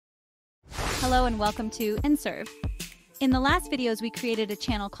Hello and welcome to Nserve. In the last videos, we created a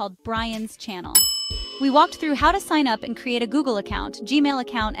channel called Brian's Channel. We walked through how to sign up and create a Google account, Gmail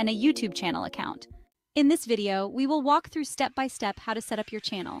account, and a YouTube channel account. In this video, we will walk through step-by-step how to set up your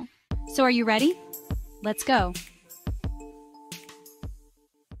channel. So are you ready? Let's go.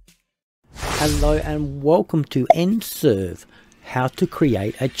 Hello and welcome to Nserve, how to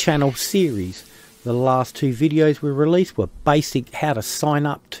create a channel series. The last two videos we released were basic how to sign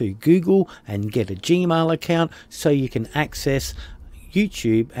up to Google and get a Gmail account so you can access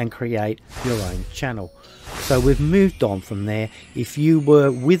YouTube and create your own channel. So we've moved on from there. If you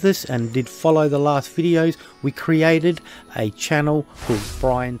were with us and did follow the last videos, we created a channel called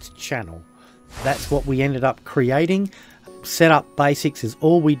Brian's Channel. That's what we ended up creating. Setup basics is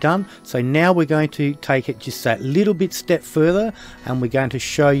all we done, so now we're going to take it just that little bit step further, and we're going to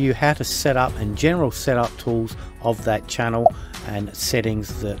show you how to set up and general setup tools of that channel and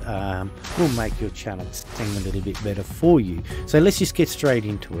settings that will make your channel sing a little bit better for you. So let's just get straight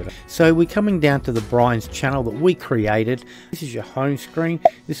into it. So we're coming down to the Brian's Channel that we created. This is your home screen.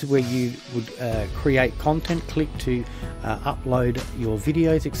 This is where you would create content, click to upload your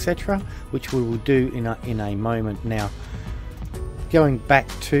videos, etc., which we will do in a moment. Now, going back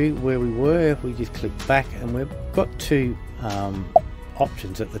to where we were, we just click back and we've got two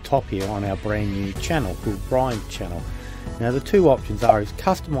options at the top here on our brand new channel called Brian's Channel. Now the two options are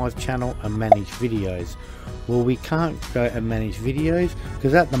customize channel and manage videos. Well, we can't go and manage videos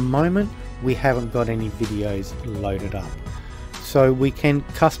because at the moment we haven't got any videos loaded up. So we can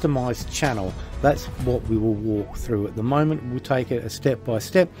customize channel. That's what we will walk through at the moment. We'll take it a step by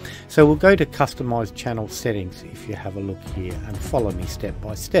step. So we'll go to customize channel settings if you have a look here and follow me step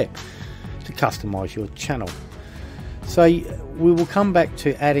by step to customize your channel. So we will come back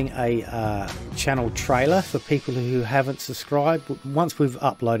to adding a channel trailer for people who haven't subscribed. Once we've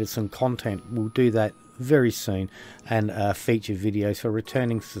uploaded some content, we'll do that very soon, and feature videos for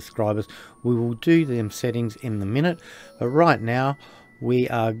returning subscribers. We will do them settings in a minute, but right now we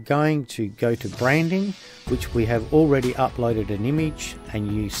are going to go to branding, which we have already uploaded an image,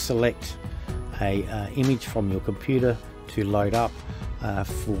 and you select a image from your computer to load up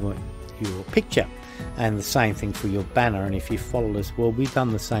for your picture, and the same thing for your banner. And if you followed us, well, we've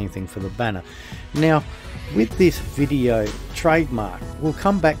done the same thing for the banner. Now with this video trademark, we'll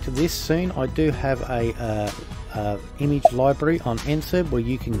come back to this soon. I do have a image library on Nserve where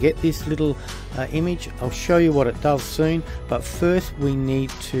you can get this little image. I'll show you what it does soon, but first we need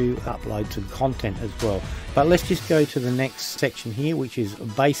to upload some content as well. But let's just go to the next section here, which is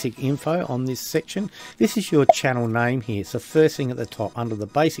basic info. On this section, this is your channel name here. It's the first thing at the top under the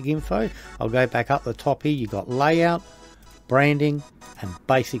basic info. I'll go back up the top here. You've got layout, branding, and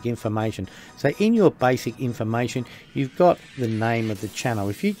basic information. So in your basic information, you've got the name of the channel.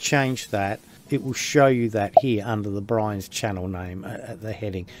 If you change that, it will show you that here under the Brian's Channel name at the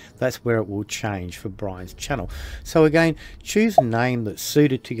heading. That's where it will change for Brian's Channel. So again, choose a name that's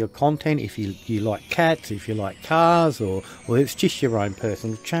suited to your content. If you like cats, if you like cars, or it's just your own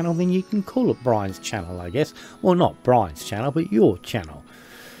personal channel, then you can call it Brian's Channel, I guess. Well, not Brian's Channel, but your channel.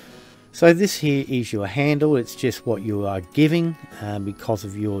 So this here is your handle. It's just what you are giving because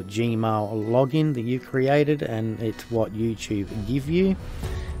of your Gmail login that you created, and it's what YouTube give you.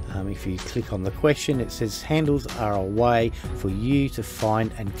 If you click on the question, it says handles are a way for you to find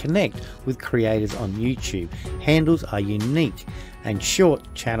and connect with creators on YouTube. Handles are unique and short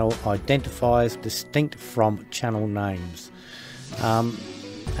channel identifiers distinct from channel names,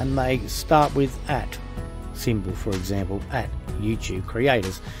 and they start with @ symbol, for example, @ YouTube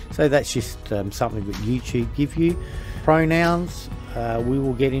creators. So that's just something that YouTube give you. Pronouns, we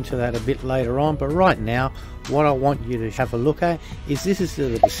will get into that a bit later on, but right now what I want you to have a look at is this is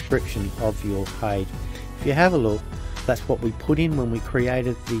the description of your page. If you have a look, that's what we put in when we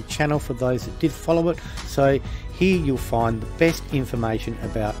created the channel for those that did follow it. So here you'll find the best information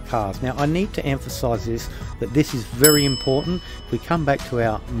about cars. Now I need to emphasize this, that this is very important. If we come back to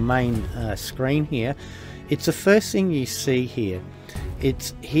our main screen here, it's the first thing you see here.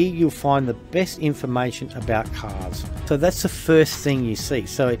 It's here you'll find the best information about cars. So that's the first thing you see.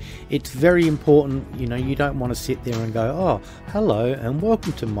 So it's very important. You know, you don't want to sit there and go, oh, hello and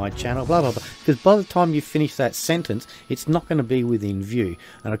welcome to my channel, blah blah blah, because by the time you finish that sentence, it's not going to be within view.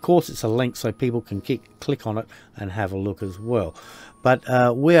 And of course it's a link so people can click on it and have a look as well.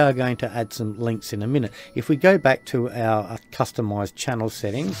 But we are going to add some links in a minute. If we go back to our customized channel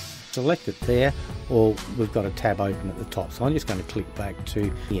settings, select it there, or we've got a tab open at the top. So I'm just going to click back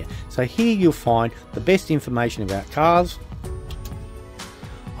to here. So here you'll find the best information about cars.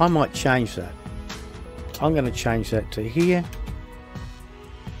 I might change that. I'm going to change that to here.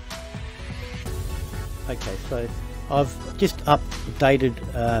 Okay, so I've just updated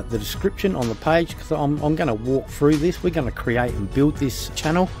the description on the page because I'm going to walk through this. We're going to create and build this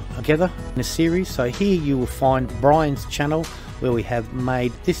channel together in a series. So here you will find Brian's channel, where we have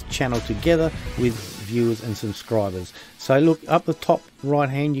made this channel together with viewers and subscribers. So look up the top right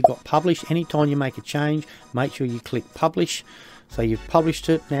hand, you've got publish. Anytime you make a change, make sure you click publish. So you've published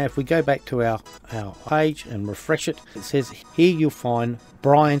it. Now if we go back to our page and refresh it, it says here you'll find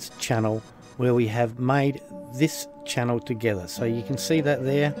Brian's channel, where we have made this channel together. So you can see that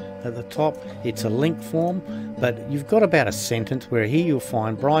there at the top. It's a link form, but you've got about a sentence where here you'll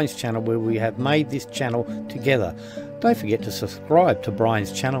find Brian's channel, where we have made this channel together. Don't forget to subscribe to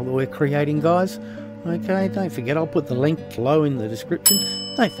Brian's channel that we're creating, guys. Okay, don't forget, I'll put the link below in the description.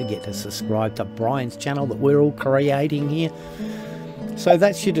 Don't forget to subscribe to Brian's channel that we're all creating here. So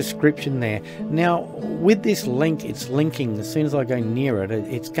that's your description there. Now with this link, it's linking. As soon as I go near it,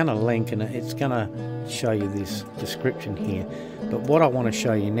 it's going to link and it's going to show you this description here. But what I want to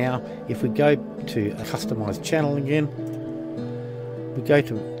show you now, if we go to a customized channel again, we go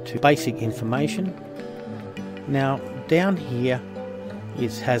to basic information. Now down here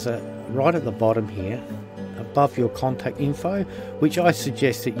it has a right at the bottom here, above your contact info, which I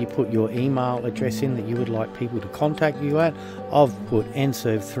suggest that you put your email address in that you would like people to contact you at. I've put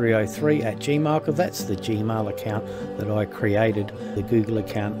nserve303@gmail because that's the Gmail account that I created, the Google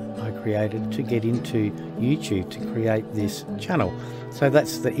account I created to get into YouTube to create this channel. So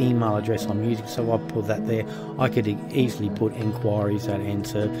that's the email address I'm using, so I put that there. I could easily put inquiries at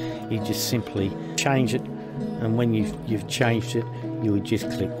Nserve. You just simply change it, and when you've changed it, you would just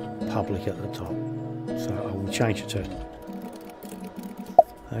click public at the top. So I will change it to,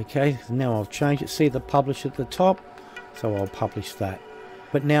 okay, now I'll change it. See the publish at the top, so I'll publish that.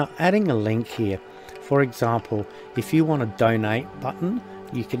 But now adding a link here, for example, if you want a donate button,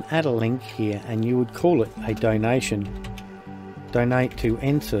 you can add a link here and you would call it a donation. Donate to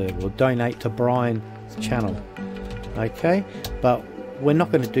Nserve or donate to Brian's channel. Okay, but we're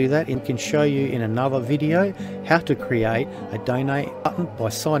not going to do that. It can show you in another video how to create a donate button by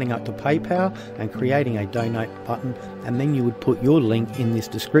signing up to PayPal and creating a donate button, and then you would put your link in this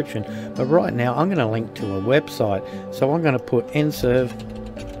description. But right now I'm going to link to a website, so I'm going to put Nserve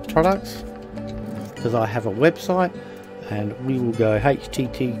products because I have a website, and we will go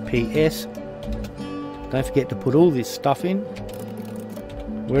HTTPS. Don't forget to put all this stuff in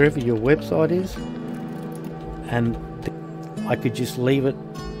wherever your website is, and I could just leave it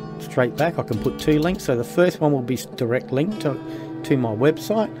straight back. I can put two links, so the first one will be direct link to my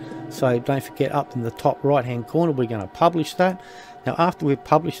website. So don't forget, up in the top right hand corner we're going to publish that. Now after we've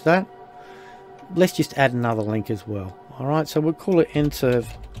published that, let's just add another link as well. Alright, so we'll call it Nserve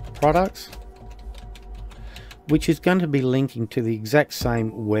products, which is going to be linking to the exact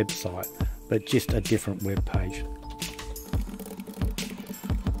same website but just a different web page.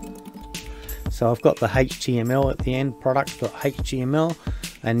 So I've got the HTML at the end, products.html,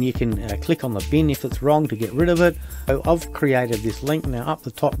 and you can click on the bin if it's wrong to get rid of it. So I've created this link. Now up the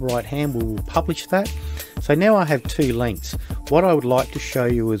top right hand we will publish that. So now I have two links. What I would like to show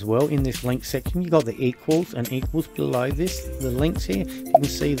you as well, in this link section, you got the equals and equals below this, the links here. You can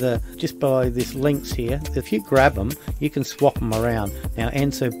see just below this links here. If you grab them, you can swap them around. Now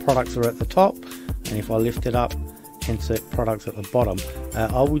Nserve products are at the top, and if I lift it up, Nserve products at the bottom.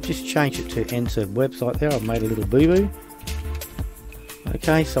 I will just change it to Nserve website there. I've made a little boo-boo.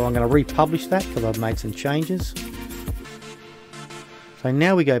 Okay, so I'm going to republish that because I've made some changes. So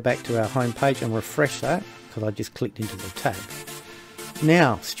now we go back to our home page and refresh that because I just clicked into the tab.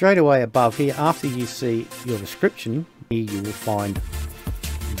 Now straight away above here, after you see your description, here you will find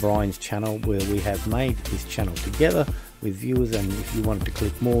Brian's channel, where we have made this channel together with viewers, and if you wanted to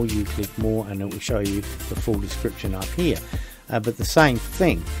click more, you click more and it will show you the full description up here. But the same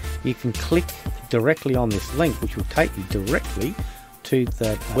thing, you can click directly on this link, which will take you directly to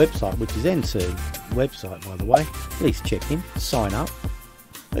the website, which is Nserve website, by the way. Please check in, sign up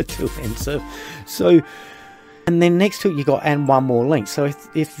to Nserve. So, and then next to it you got and one more link. So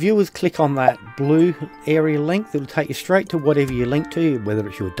if viewers click on that blue area link, it will take you straight to whatever you link to, whether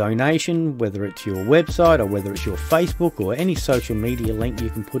it's your donation, whether it's your website, or whether it's your Facebook or any social media link you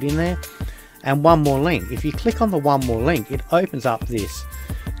can put in there. And one more link. If you click on the one more link, it opens up this.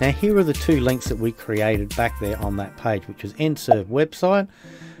 Now here are the two links that we created back there on that page, which was Nserve website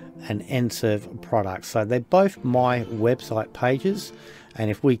and Nserve products. So they're both my website pages, and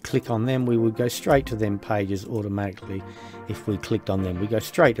if we click on them, we would go straight to them pages automatically. If we clicked on them, we go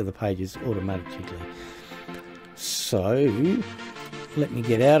straight to the pages automatically. So let me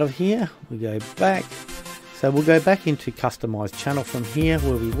get out of here. We go back. So we'll go back into customize channel from here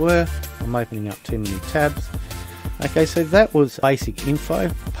where we were. I'm opening up too many tabs. Okay, so that was basic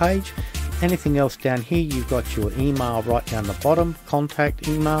info page. Anything else down here, you've got your email right down the bottom, contact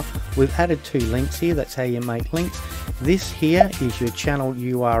email. We've added 2 links here, that's how you make links. This here is your channel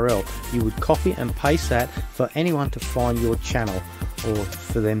URL. You would copy and paste that for anyone to find your channel or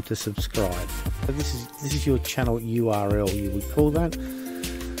for them to subscribe. So this is your channel URL, you would call that.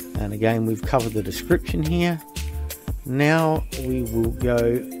 And again, we've covered the description here. Now we will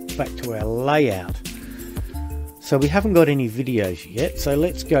go back to our layout. So we haven't got any videos yet, so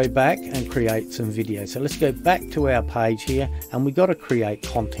let's go back and create some videos. So let's go back to our page here, and we've got to create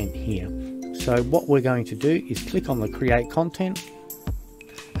content here. So what we're going to do is click on the create content,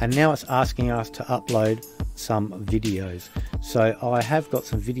 and now it's asking us to upload some videos. So I have got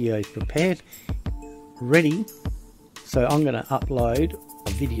some videos prepared, ready. So I'm going to upload a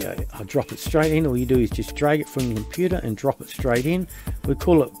video. I drop it straight in. All you do is just drag it from the computer and drop it straight in. We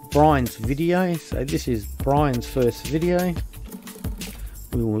call it Brian's video. So this is Brian's first video.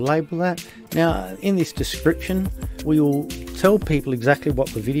 We will label that. Now in this description we will tell people exactly what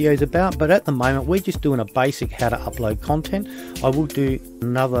the video is about, but at the moment we're just doing a basic how to upload content. I will do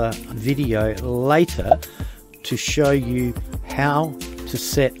another video later to show you how to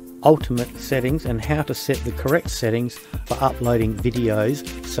set ultimate settings and how to set the correct settings for uploading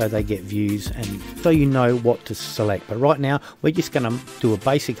videos so they get views, and so you know what to select. But right now we're just going to do a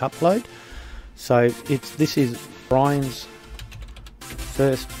basic upload. So this is Brian's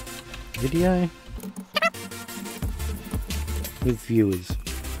first video with viewers.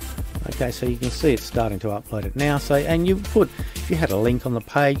 Okay, so you can see it's starting to upload it now. So, and you put, if you had a link on the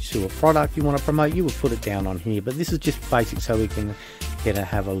page to a product you want to promote, you would put it down on here, but this is just basic so we can get a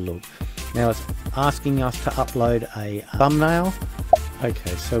have a look. Now it's asking us to upload a thumbnail.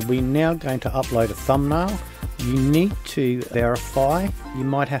 Okay, so we're now going to upload a thumbnail. You need to verify. You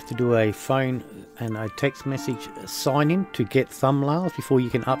might have to do a phone and a text message sign in to get thumbnails before you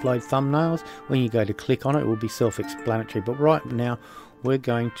can upload thumbnails. When you go to click on it, it will be self-explanatory, but right now we're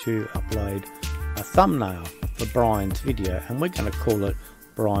going to upload a thumbnail for Brian's video, and we're going to call it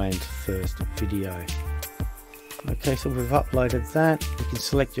Brian's first video. Okay, so we've uploaded that. You can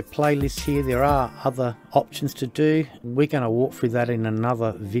select your playlist here. There are other options to do. We're going to walk through that in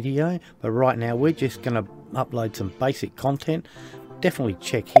another video, but right now we're just going to upload some basic content. Definitely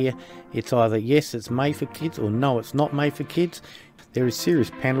check here. It's either yes, it's made for kids, or no, it's not made for kids. There is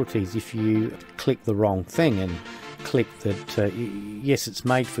serious penalties if you click the wrong thing and click that yes, it's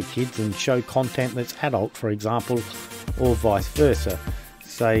made for kids and show content that's adult, for example, or vice versa.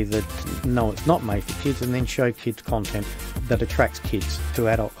 Say that no, it's not made for kids, and then show kids content that attracts kids to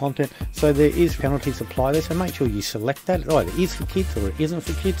adult content. So there is penalties apply there, so make sure you select that. It either is for kids or it isn't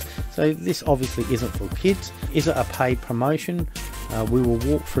for kids. So this obviously isn't for kids. Is it a paid promotion? We will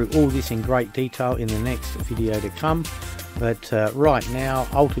walk through all this in great detail in the next video to come. But right now,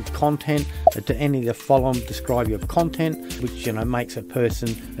 altered content, to any of the following describe your content, which makes a person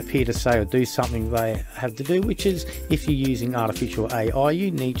appear to say or do something they have to do, which is, if you're using artificial AI, you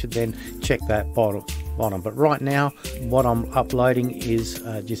need to then check that bottom. But right now what I'm uploading is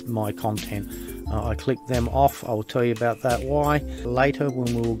just my content. I click them off. I will tell you about that why later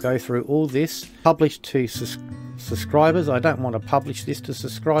when we will go through all this. Publish to subscribers. I don't want to publish this to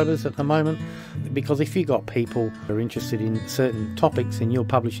subscribers at the moment, because if you got people who are interested in certain topics and you're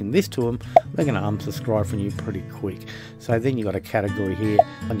publishing this to them, they're going to unsubscribe from you pretty quick. So then you've got a category here.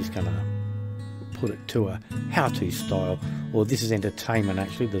 I'm just going to put it to a how-to style, or this is entertainment,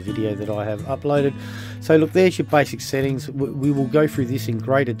 actually, the video that I have uploaded. So look, there's your basic settings. We will go through this in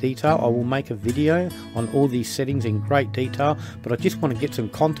greater detail. I will make a video on all these settings in great detail, but I just want to get some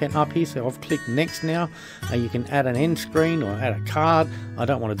content up here. So I've clicked next now. You can add an end screen or add a card. I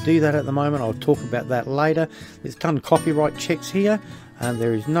don't want to do that at the moment. I'll talk about that later. There's done copyright checks here, and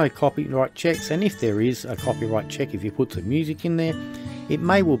there is no copyright checks, and if there is a copyright check, if you put some music in there, it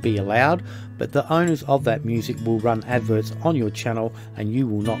may well be allowed, but the owners of that music will run adverts on your channel and you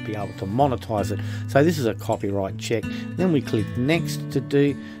will not be able to monetize it. So this is a copyright check. Then we click next to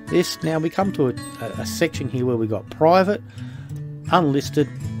do this. Now we come to a section here where we got private, unlisted,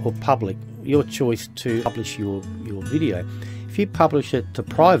 or public. Your choice to publish your video. If you publish it to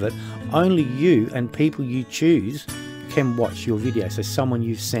private, only you and people you choose can watch your video, so someone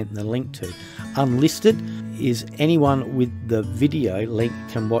you've sent the link to. Unlisted is anyone with the video link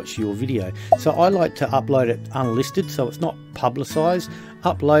can watch your video. So I like to upload it unlisted, so it's not publicized.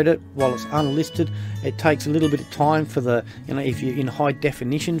 Upload it while it's unlisted. It takes a little bit of time for the, if you're in high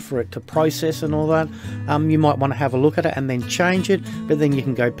definition, for it to process and all that. You might want to have a look at it and then change it, but then you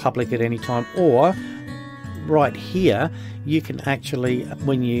can go public at any time. Or right here, you can actually,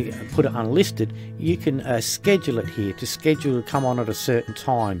 when you put it unlisted, you can schedule it here to schedule to come on at a certain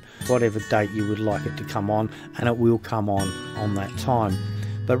time, whatever date you would like it to come on, and it will come on that time.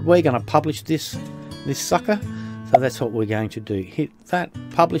 But we're going to publish this sucker, so that's what we're going to do. Hit that,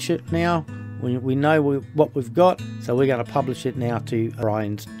 publish it now. We know what we've got, so we're going to publish it now to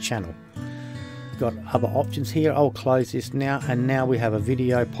Brian's channel. Got other options here. I'll close this now, and now we have a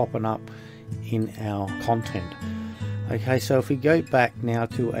video popping up in our content. Okay, so if we go back now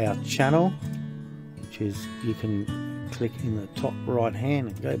to our channel, which is, you can click in the top right hand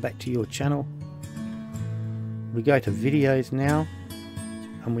and go back to your channel. We go to videos now,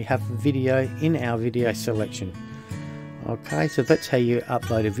 and we have video in our video selection. Okay, so that's how you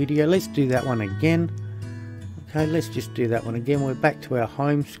upload a video. Let's do that one again. Okay, let's just do that one again. We're back to our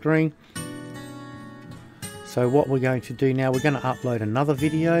home screen. So what we're going to do now, we're going to upload another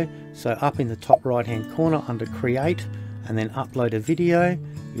video. So up in the top right hand corner under create, and then upload a video,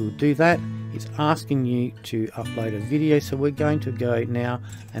 you'll do that. It's asking you to upload a video, so we're going to go now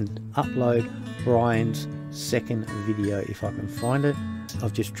and upload Brian's second video, if I can find it.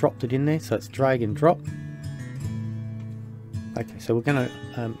 I've just dropped it in there, so it's drag and drop. Okay, so we're going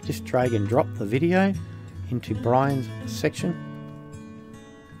to just drag and drop the video into Brian's section,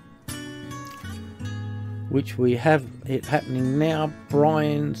 which we have it happening now,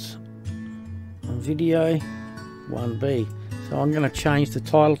 Brian's video 1B. So I'm going to change the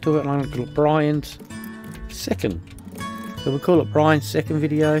title to it, and I'm going to call it Brian's second. So we'll call it Brian's second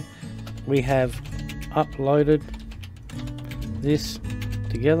video. We have uploaded this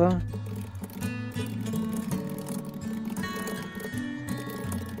together.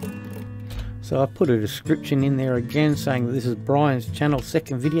 So I put a description in there again saying that this is Brian's channel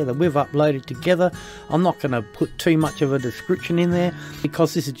second video that we've uploaded together. I'm not going to put too much of a description in there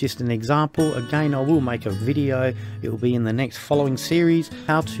because this is just an example. Again, I will make a video. It will be in the next following series,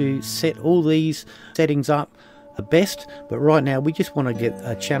 how to set all these settings up the best. But right now we just want to get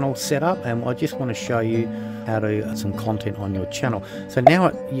a channel set up, and I just want to show you how to some content on your channel. So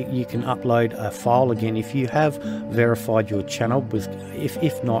now you can upload a file again if you have verified your channel.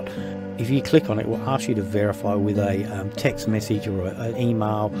 If not, if you click on it, it will ask you to verify with a text message or an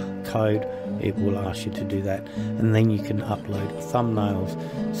email code. It will ask you to do that, and then you can upload thumbnails.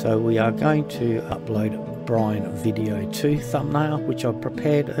 So we are going to upload Brian video 2 thumbnail, which I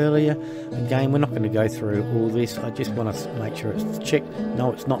prepared earlier. Again, we're not going to go through all this. I just want to make sure it's checked.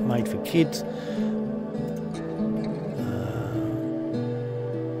 No, it's not made for kids.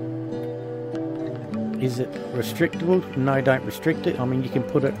 Is it restrictable? No, don't restrict it. I mean, you can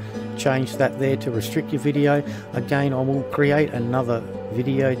put it, change that there to restrict your video. Again, I will create another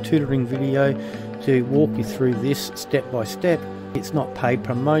video, tutoring video, to walk you through this step by step. It's not paid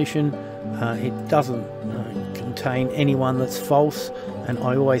promotion. It doesn't contain anyone that's false, and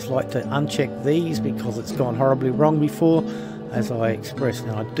I always like to uncheck these because it's gone horribly wrong before, as I expressed.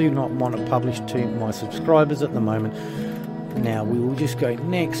 Now, I do not want to publish to my subscribers at the moment. Now we will just go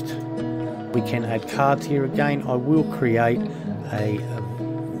next. We can add cards here again. I will create a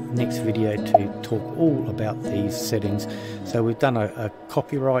next video to talk all about these settings. So we've done a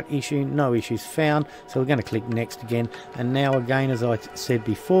copyright issue, no issues found. So we're going to click next again. And now again, as I said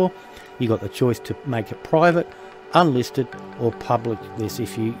before, you got the choice to make it private, unlisted, or public. This,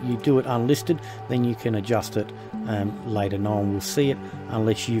 if you do it unlisted, then you can adjust it later. No one will see it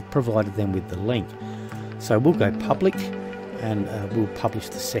unless you've provided them with the link. So we'll go public, and we'll publish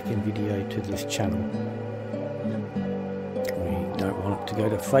the second video to this channel. We don't want it to go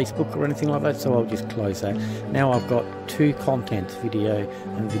to Facebook or anything like that, so I'll just close that. Now I've got two contents, video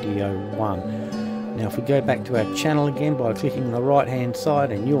and video 1. Now if we go back to our channel again by clicking on the right hand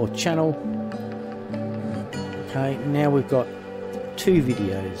side and your channel, okay, now we've got two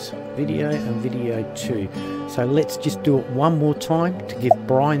videos, video and video 2. So let's just do it one more time to give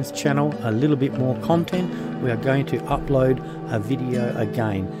Brian's channel a little bit more content. We are going to upload a video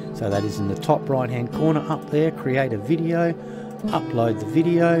again. So that is in the top right hand corner up there, create a video, upload the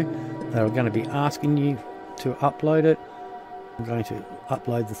video. They're going to be asking you to upload it. I'm going to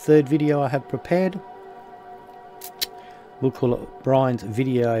upload the third video I have prepared. We'll call it Brian's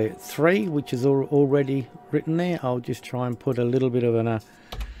video 3, which is already written there. I'll just try and put a little bit of a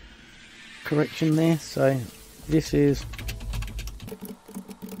correction there. So this is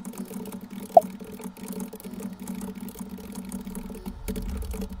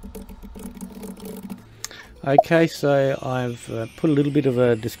okay, so I've put a little bit of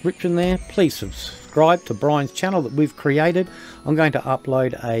a description there. Please subscribe to Brian's channel that we've created. I'm going to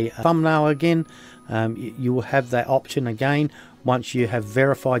upload a thumbnail again. You will have that option again once you have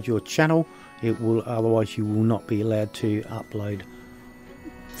verified your channel. it will, otherwise you will not be allowed to upload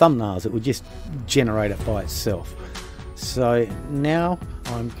thumbnails. It will just generate it by itself. So now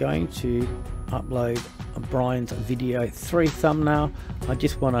I'm going to upload Brian's video 3 thumbnail. I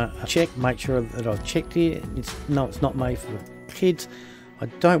just want to check, make sure that I've checked it. It's not made for kids. I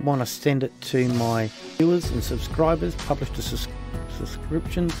don't want to send it to my viewers and subscribers, publish to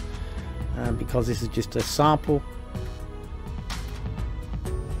subscriptions, because this is just a sample.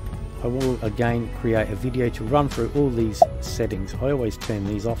 I will again create a video to run through all these settings. I always turn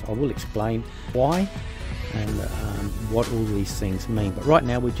these off. I will explain why and what all these things mean, but right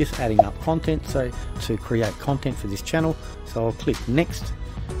now we're just adding up content, so to create content for this channel. So I'll click next.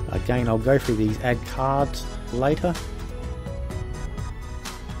 Again, I'll go through these add cards later.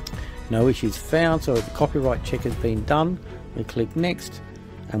 No issues found, so the copyright check has been done. We click next,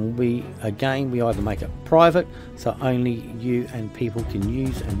 and we either make it private, so only you and people can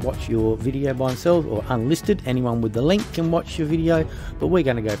use and watch your video by themselves, or unlisted, anyone with the link can watch your video, but we're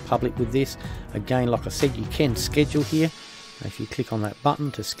going to go public with this. Again, like I said, you can schedule here if you click on that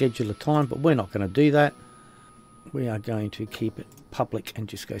button to schedule a time, but we're not going to do that. We are going to keep it public and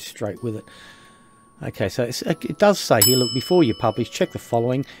just go straight with it. Okay, so it does say here, look, before you publish, check the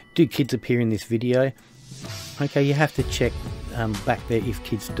following. Do kids appear in this video? Okay, you have to check back there if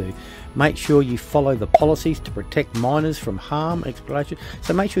kids do. Make sure you follow the policies to protect minors from harm, exploitation.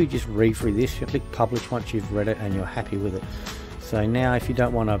 So make sure you just read through this. You click publish once you've read it and you're happy with it. So now if you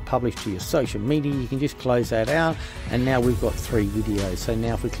don't want to publish to your social media, you can just close that out. And now we've got 3 videos. So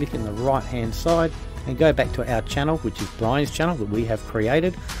now if we click in the right hand side and go back to our channel, which is Brian's channel that we have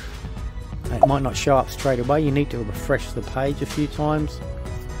created, it might not show up straight away. You need to refresh the page a few times.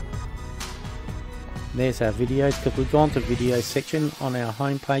 There's our videos, because we've gone to video section on our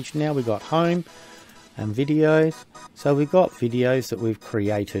home page now. We've got home and videos. So we've got videos that we've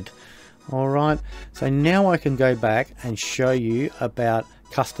created. Alright, so now I can go back and show you about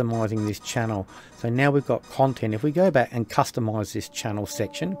customizing this channel. So now we've got content. If we go back and customize this channel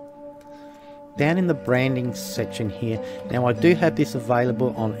section, down in the branding section here, now I do have this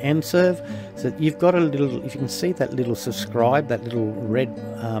available on Nserve, so you've got a little, if you can see that little subscribe, that little red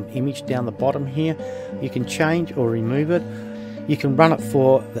image down the bottom here, you can change or remove it. You can run it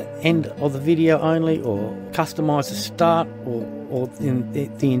for the end of the video only, or customize the start, or in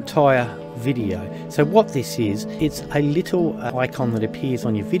the entire video. So what this is, it's a little icon that appears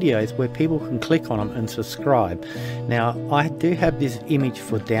on your videos where people can click on them and subscribe. Now I do have this image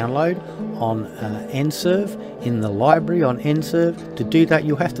for download on Nserve, in the library on Nserve. To do that,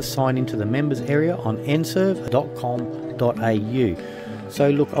 you'll have to sign into the members area on nserve.com.au. So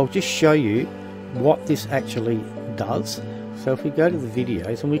look, I'll just show you what this actually does. So if we go to the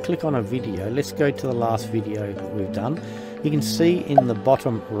videos and we click on a video, let's go to the last video that we've done. You can see in the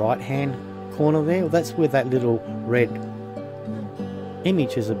bottom right hand corner there, that's where that little red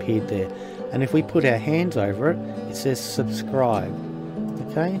image has appeared there. And if we put our hands over it, it says subscribe.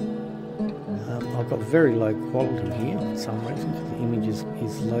 Okay, I've got very low quality here for some reason, because the image is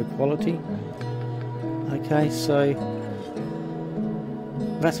low quality. Okay, so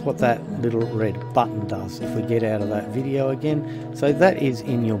that's what that little red button does. If we get out of that video again, so that is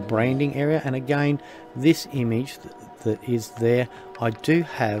in your branding area. And again, this image that is there, I do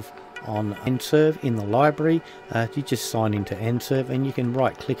have on Nserve in the library. You just sign into Nserve and you can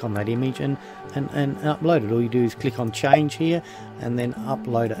right click on that image and upload it. All you do is click on change here and then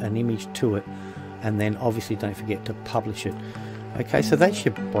upload an image to it, and then obviously don't forget to publish it. Okay, so that's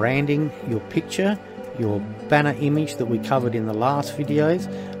your branding, your picture, your banner image that we covered in the last videos,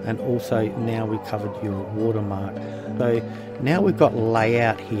 and also now we covered your watermark. So now we've got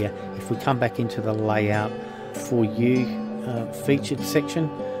layout here. If we come back into the layout for you featured section,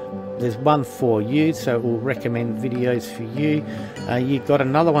 there's one for you, so it will recommend videos for you. You've got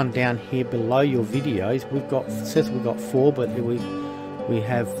another one down here below your videos. It says we've got 4, but we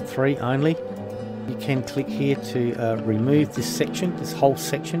have 3 only. You can click here to remove this section, this whole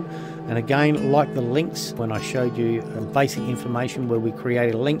section. And again, like the links, when I showed you basic information where we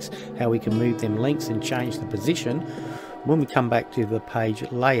created links, how we can move them links and change the position, when we come back to the page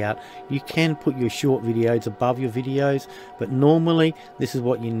layout, you can put your short videos above your videos, but normally this is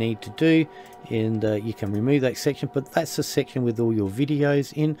what you need to do, and you can remove that section, but that's the section with all your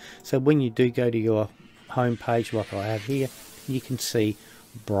videos in. So when you do go to your home page like I have here, you can see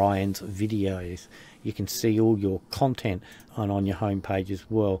Brian's videos. You can see all your content on your home page as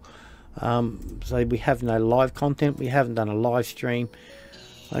well. So we have no live content, we haven't done a live stream.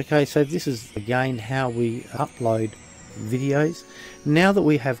 Okay, so this is again how we upload videos. Now that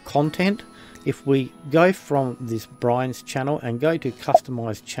we have content, if we go from this Brian's channel and go to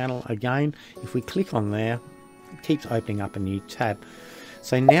customize channel again, if we click on there, it keeps opening up a new tab.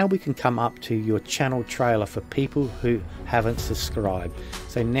 So now we can come up to your channel trailer for people who haven't subscribed.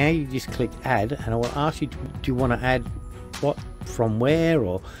 So now you just click add, and I will ask you, do you want to add what, from where,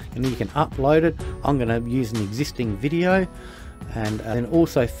 or you can upload it. I'm going to use an existing video, and then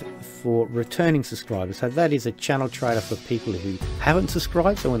also for returning subscribers. So that is a channel trailer for people who haven't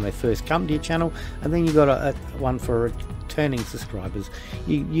subscribed, so when they first come to your channel, and then you've got a one for returning subscribers.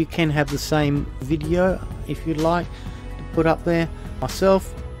 You can have the same video if you'd like to put up there.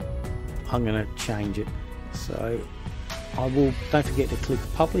 Myself, I'm going to change it, so I will, don't forget to click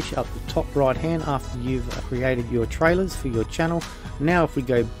publish up the top right hand after you've created your trailers for your channel. Now if we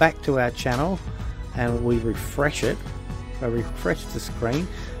go back to our channel and we refresh it, so refresh the screen,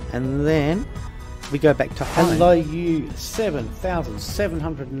 and then we go back to home. Hello you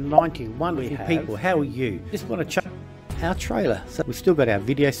 7,790 wonderful people, how are you? Just want to check our trailer. So we've still got our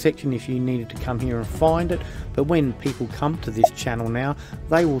video section if you needed to come here and find it, but when people come to this channel now,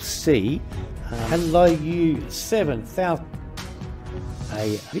 they will see hello you 7,000,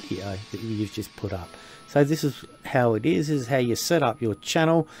 a video that you've just put up. So this is how it is. This is how you set up your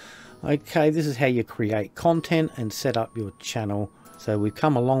channel. Okay, this is how you create content and set up your channel. So we've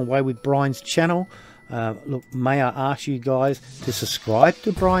come a long way with Brian's channel. Look, may I ask you guys to subscribe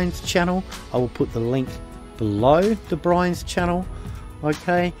to Brian's channel? I will put the link below to Brian's channel.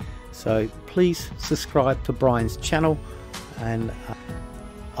 Okay, so please subscribe to Brian's channel, and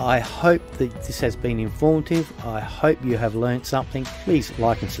I hope that this has been informative. I hope you have learned something. Please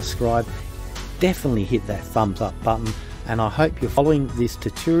like and subscribe. Definitely hit that thumbs up button, and I hope you're following these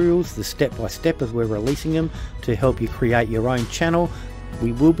tutorials, the step by step as we're releasing them, to help you create your own channel.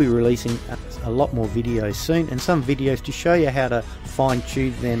 We will be releasing a lot more videos soon, and some videos to show you how to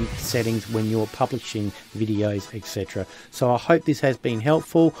fine-tune them settings when you're publishing videos, etc. So I hope this has been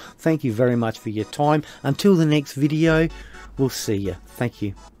helpful. Thank you very much for your time. Until the next video, we'll see you. Thank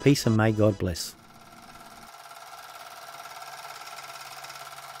you. Peace and may God bless.